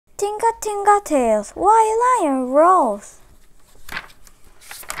Tinka tinka tails, why lion roars?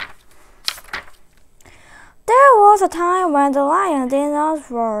 There was a time when the lion did not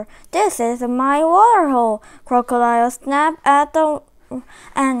roar. This is my waterhole. Crocodile snapped at the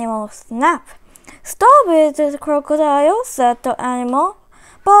animal. Snap. Stop it, crocodile, said the animal.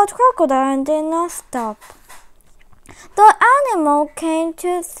 But crocodile did not stop. The animal came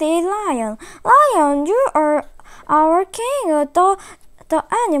to see Lion. Lion, you are our king. The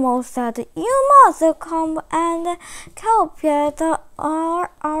animal said, you must come and help get our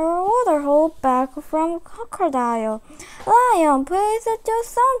waterhole back from crocodile. Lion, please do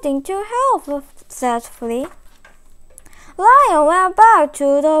something to help, said Flea. Lion went back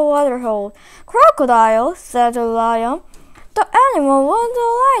to the waterhole. Crocodile, said the lion. The animal would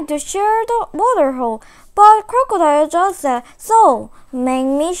like to share the waterhole, but Crocodile just said, so, make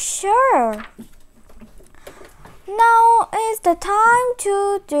me sure. Now is the time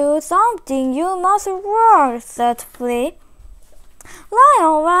to do something. You must roar, said Flea.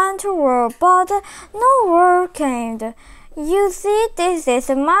 Lion went to roar, but no roar came. You see, this is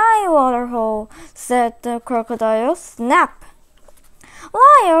my waterhole, said the crocodile. Snap!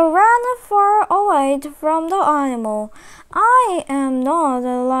 Lion ran far away from the animal. I am not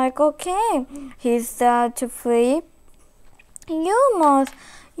like a king, he said to Flea.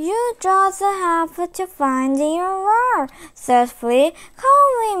 You just have to find your roar, said Flea.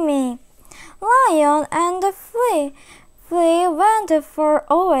 Come with me. Lion and Flea went far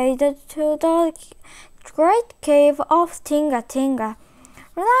away to the great cave of Tinga Tinga.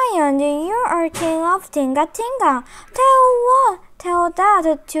 Lion, you are king of Tinga Tinga. Tell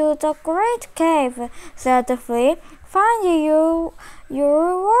that to the great cave, said the Flea. Find your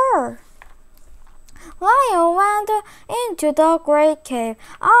roar. Lion went into the great cave.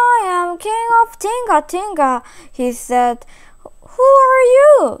 I am king of Tinga Tinga, he said. Who are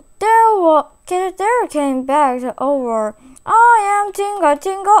you? There came back a roar. I am Tinga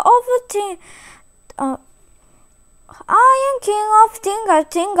Tinga of I am king of Tinga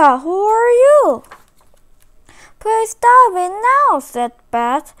Tinga. Who are you? Please stop it now, said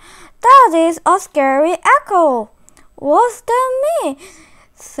Bat. That is a scary echo. What's that mean?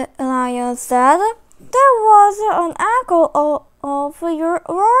 Lion said. That was an echo of your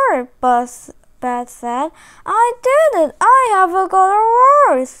roar, Bat said. I did it. I have got a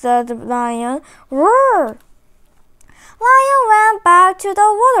roar, said the lion. Roar! Lion went back to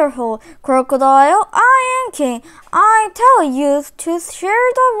the waterhole. Crocodile, I am king. I tell you to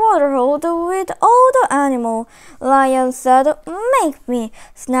share the waterhole with all the animals. Lion said, make me,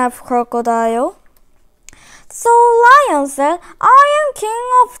 snapped Crocodile. So Lion said, I am king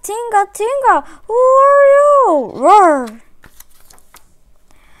of Tinga Tinga. Who are you? Roar!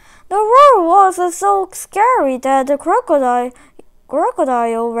 The roar was so scary that the crocodile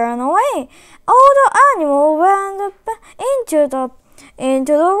ran away. All the animals went into the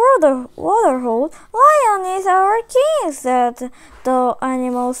waterhole. Lion is our king, said the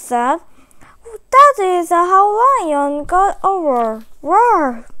animal said. That is how Lion got a roar.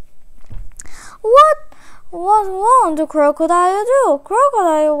 Roar! What won't Crocodile do?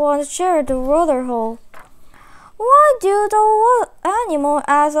 Crocodile won't share the waterhole. Why do the animal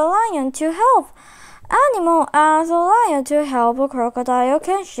ask a lion to help? Animal asks a lion to help. A crocodile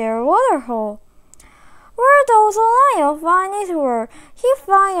can share waterhole. Where does a lion find his roar? He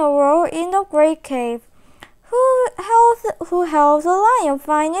finds a roar in the great cave. Who helps the lion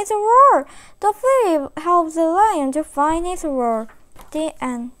find his roar? The flea helps the lion to find his roar. The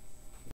end.